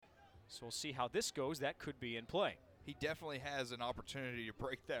So we'll see how this goes. That could be in play. He definitely has an opportunity to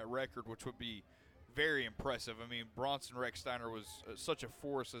break that record, which would be very impressive. I mean, Bronson Rechsteiner was such a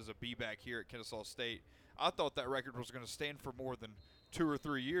force as a B-back here at Kennesaw State. I thought that record was going to stand for more than 2 or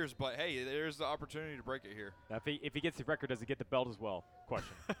 3 years, but hey, there's the opportunity to break it here. Now, if he gets the record, does he get the belt as well?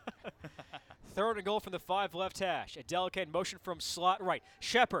 Question. 3rd and goal from the 5 left hash. Adeleke in motion from slot right.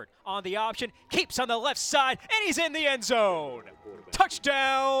 Shepard on the option, keeps on the left side, and he's in the end zone.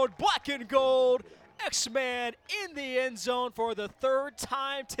 Touchdown, black and gold. X-Man in the end zone for the 3rd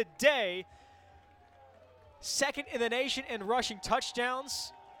time today. 2nd in the nation in rushing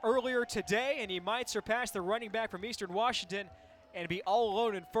touchdowns earlier today, and he might surpass the running back from Eastern Washington and be all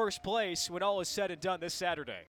alone in first place when all is said and done this Saturday.